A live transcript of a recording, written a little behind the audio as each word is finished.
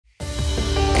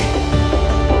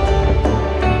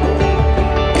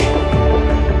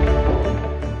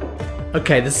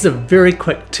Okay, this is a very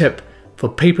quick tip for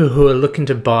people who are looking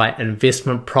to buy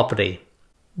investment property.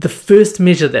 The first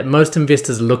measure that most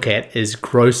investors look at is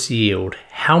gross yield.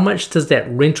 How much does that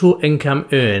rental income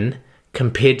earn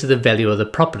compared to the value of the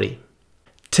property?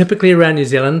 Typically around New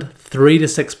Zealand, 3 to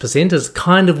 6% is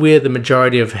kind of where the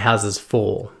majority of houses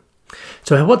fall.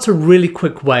 So what's a really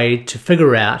quick way to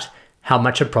figure out how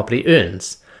much a property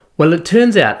earns? Well, it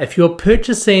turns out if you're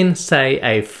purchasing, say,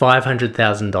 a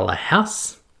 $500,000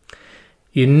 house,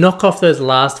 you knock off those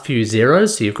last few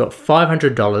zeros, so you've got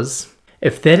 $500.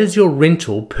 If that is your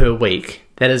rental per week,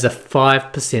 that is a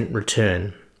 5%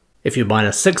 return. If you're buying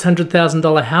a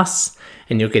 $600,000 house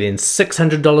and you're getting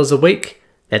 $600 a week,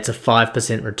 that's a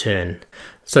 5% return.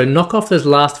 So knock off those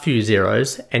last few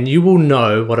zeros and you will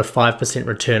know what a 5%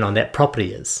 return on that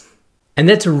property is. And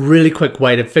that's a really quick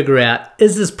way to figure out,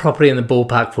 is this property in the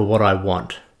ballpark for what I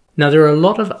want? Now there are a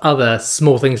lot of other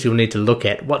small things you'll need to look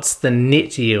at. What's the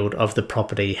net yield of the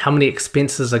property? How many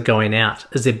expenses are going out?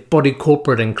 Is there body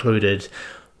corporate included?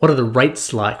 What are the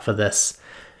rates like for this?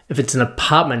 If it's an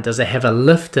apartment, does it have a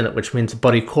lift in it, which means the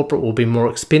body corporate will be more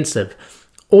expensive?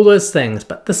 All those things,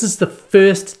 but this is the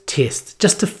first test,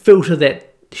 just to filter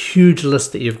that huge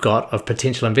list that you've got of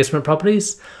potential investment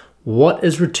properties. What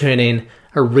is returning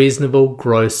a reasonable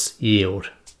gross yield?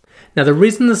 Now the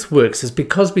reason this works is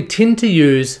because we tend to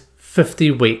use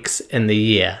 50 weeks in the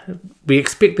year. We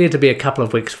expect there to be a couple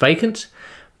of weeks vacant,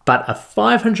 but a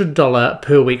 $500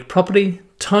 per week property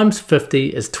times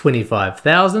 50 is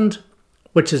 $25,000,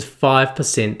 which is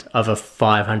 5% of a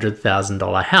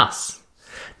 $500,000 house.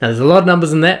 Now there's a lot of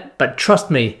numbers in that, but trust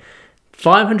me,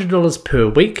 $500 per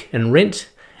week in rent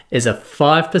is a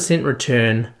 5%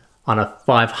 return on a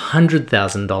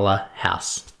 $500,000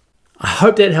 house. I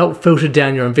hope that helped filter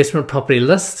down your investment property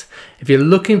list. If you're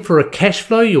looking for a cash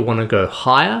flow, you'll want to go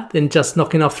higher than just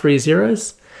knocking off 3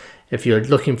 zeros. If you're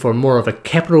looking for more of a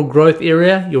capital growth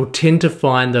area, you'll tend to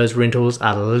find those rentals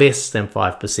are less than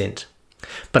 5%.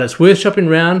 But it's worth shopping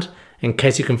around in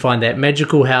case you can find that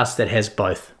magical house that has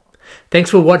both. Thanks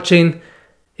for watching.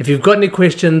 If you've got any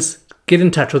questions, get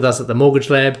in touch with us at the Mortgage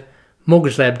Lab,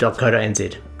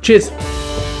 mortgagelab.co.nz. Cheers.